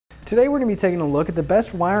Today we're going to be taking a look at the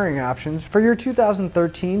best wiring options for your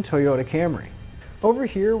 2013 Toyota Camry. Over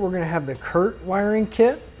here we're going to have the Curt wiring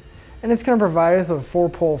kit, and it's going to provide us with a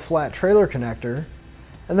 4-pole flat trailer connector.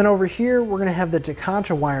 And then over here we're going to have the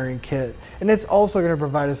Tekonsha wiring kit, and it's also going to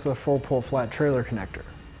provide us with a 4-pole flat trailer connector.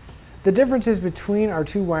 The differences between our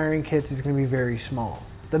two wiring kits is going to be very small.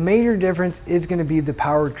 The major difference is going to be the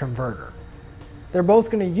powered converter. They're both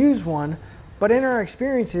going to use one, but in our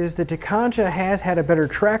experiences, the Tekonsha has had a better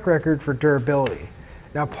track record for durability.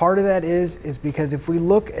 Now part of that is because if we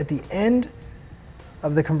look at the end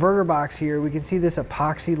of the converter box here, we can see this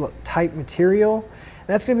epoxy-type material.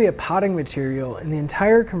 That's going to be a potting material, and the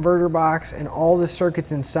entire converter box and all the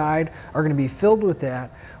circuits inside are going to be filled with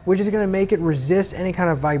that, which is going to make it resist any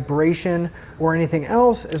kind of vibration or anything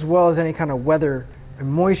else, as well as any kind of weather and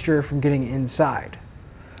moisture from getting inside.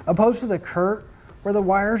 Opposed to the Curt, where the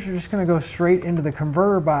wires are just going to go straight into the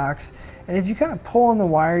converter box, and if you kind of pull on the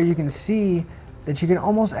wire, you can see that you can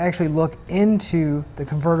almost actually look into the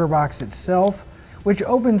converter box itself, which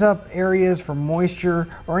opens up areas for moisture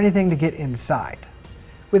or anything to get inside.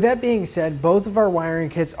 With that being said, both of our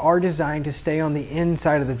wiring kits are designed to stay on the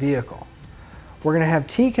inside of the vehicle. We're going to have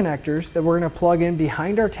T connectors that we're going to plug in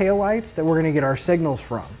behind our taillights that we're going to get our signals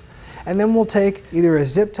from. And then we'll take either a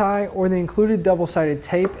zip tie or the included double-sided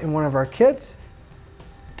tape in one of our kits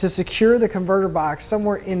to secure the converter box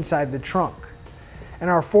somewhere inside the trunk. And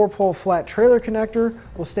our 4-pole flat trailer connector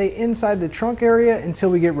will stay inside the trunk area until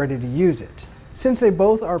we get ready to use it. Since they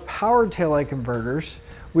both are powered taillight converters,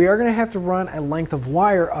 we are going to have to run a length of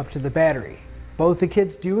wire up to the battery. Both the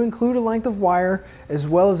kits do include a length of wire as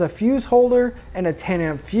well as a fuse holder and a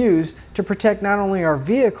 10-amp fuse to protect not only our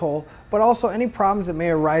vehicle but also any problems that may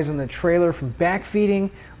arise on the trailer from backfeeding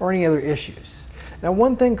or any other issues. Now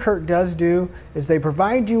one thing Curt does do is they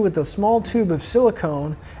provide you with a small tube of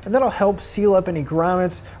silicone, and that'll help seal up any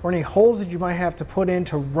grommets or any holes that you might have to put in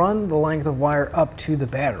to run the length of wire up to the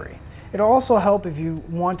battery. It'll also help if you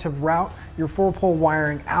want to route your 4-pole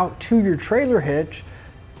wiring out to your trailer hitch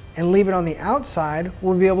and leave it on the outside.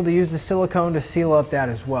 We'll be able to use the silicone to seal up that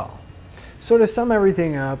as well. So to sum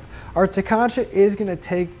everything up, our Tekonsha is going to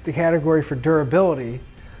take the category for durability,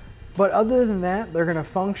 but other than that, they're going to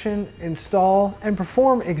function, install, and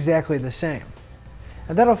perform exactly the same.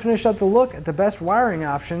 And that'll finish up the look at the best wiring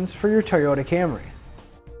options for your Toyota Camry.